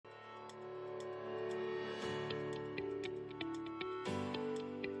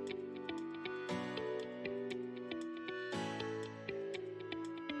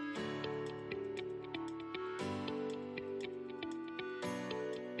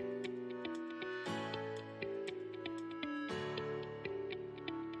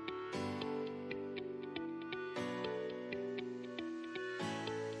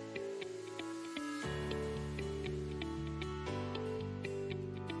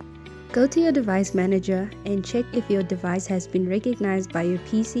Go to your device manager and check if your device has been recognized by your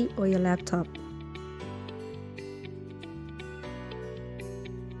PC or your laptop.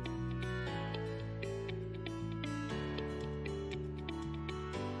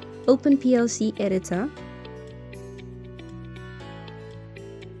 OpenPLC editor.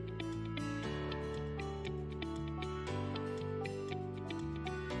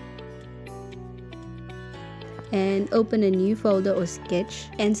 And open a new folder or sketch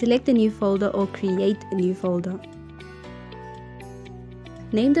and select a new folder or create a new folder.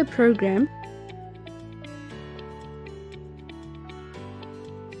 Name the program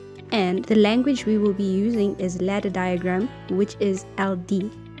and the language we will be using is ladder diagram, which is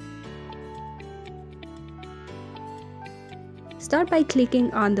LD. Start by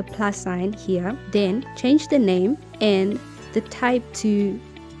clicking on the plus sign here, then change the name and the type to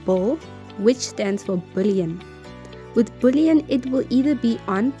bool, which stands for Boolean. With Boolean, it will either be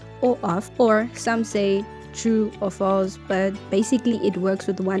on or off, or some say true or false, but basically it works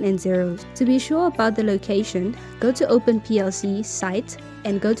with 1 and 0s. To be sure about the location, go to OpenPLC site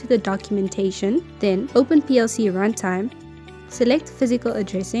and go to the documentation, then OpenPLC runtime, select physical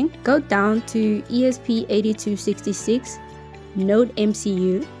addressing, go down to ESP8266,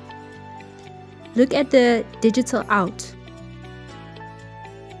 NODEMCU, look at the digital out.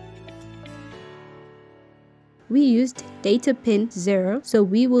 We used data pin 0, so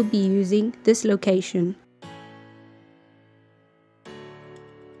we will be using this location.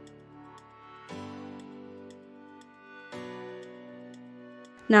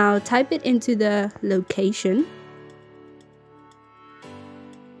 Now type it into the location.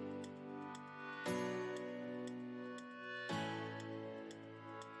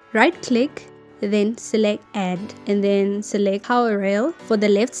 Right click, then select add, and then select power rail for the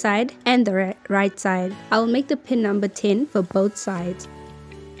left side and the right side. I will make the pin number 10 for both sides.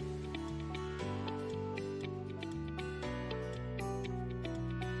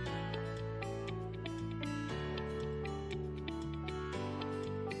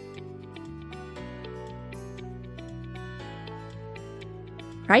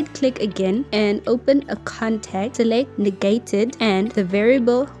 Right click again and open a contact, select negated and the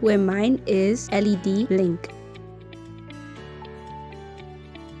variable where mine is LED blink.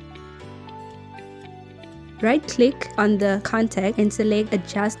 Right click on the contact and select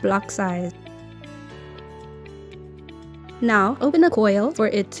adjust block size. Now open a coil for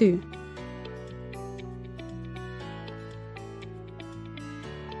it too.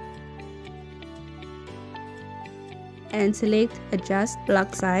 And select adjust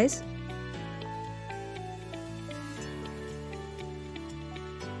block size.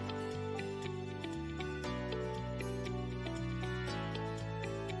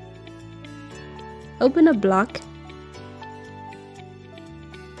 Open a block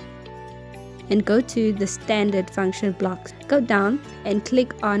and go to the standard function blocks. Go down and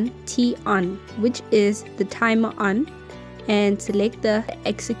click on T on, which is the timer on, and select the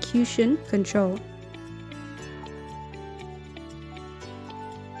execution control.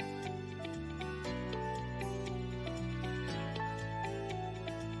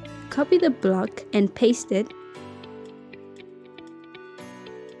 Copy the block and paste it.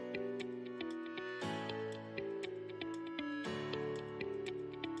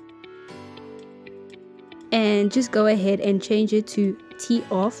 And just go ahead and change it to T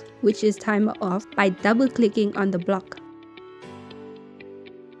off, which is timer off, by double clicking on the block.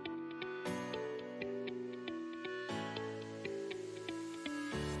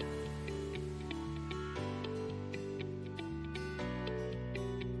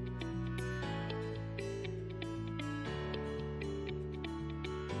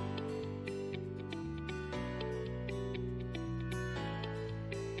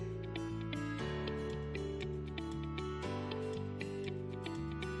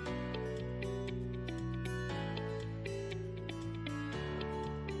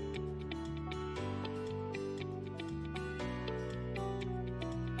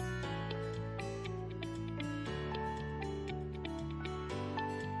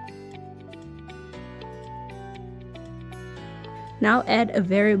 Now add a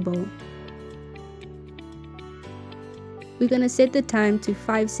variable. We're going to set the time to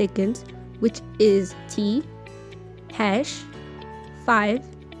 5 seconds, which is T hash 5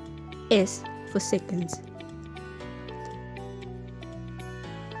 S for seconds.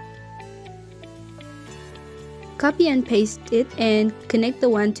 Copy and paste it and connect the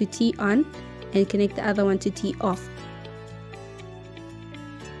one to T on and connect the other one to T off.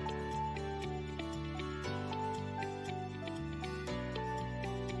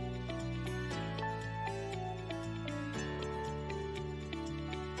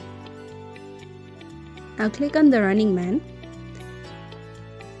 Now click on the running man.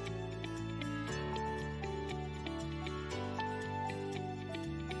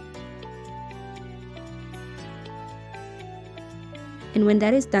 And when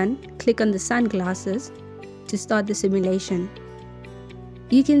that is done, click on the sunglasses to start the simulation.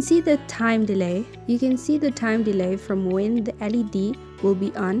 You can see the time delay. You can see the time delay from when the LED will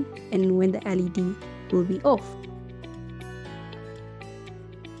be on and when the LED will be off.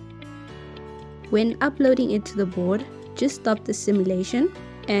 When uploading it to the board, just stop the simulation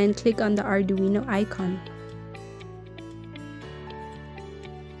and click on the Arduino icon.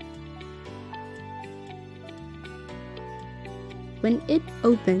 When it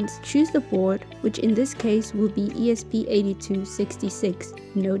opens, choose the board, which in this case will be ESP8266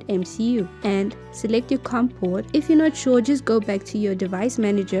 NODEMCU, and select your COM port. If you're not sure, just go back to your device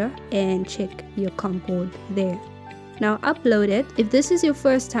manager and check your COM port there. Now upload it. If this is your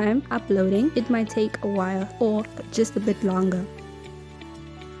first time uploading, it might take a while or just a bit longer.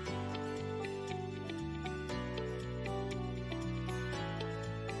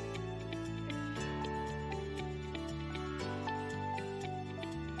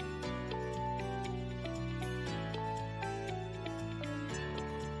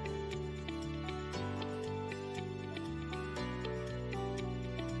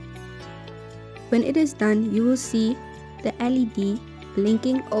 When it is done, you will see the LED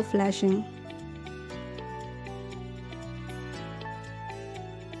blinking or flashing.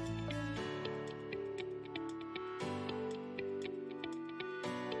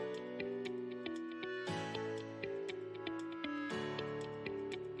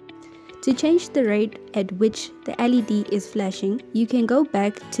 To change the rate at which the LED is flashing, you can go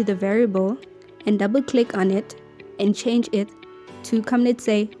back to the variable and double click on it and change it to, let's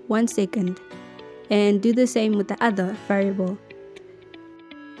say, 1 second. And do the same with the other variable.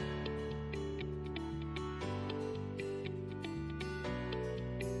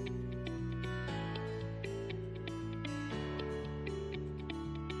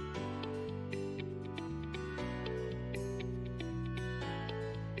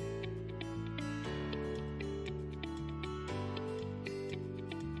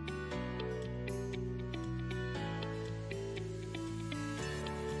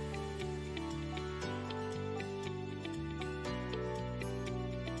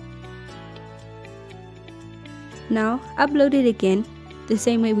 Now upload it again the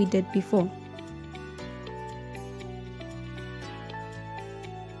same way we did before.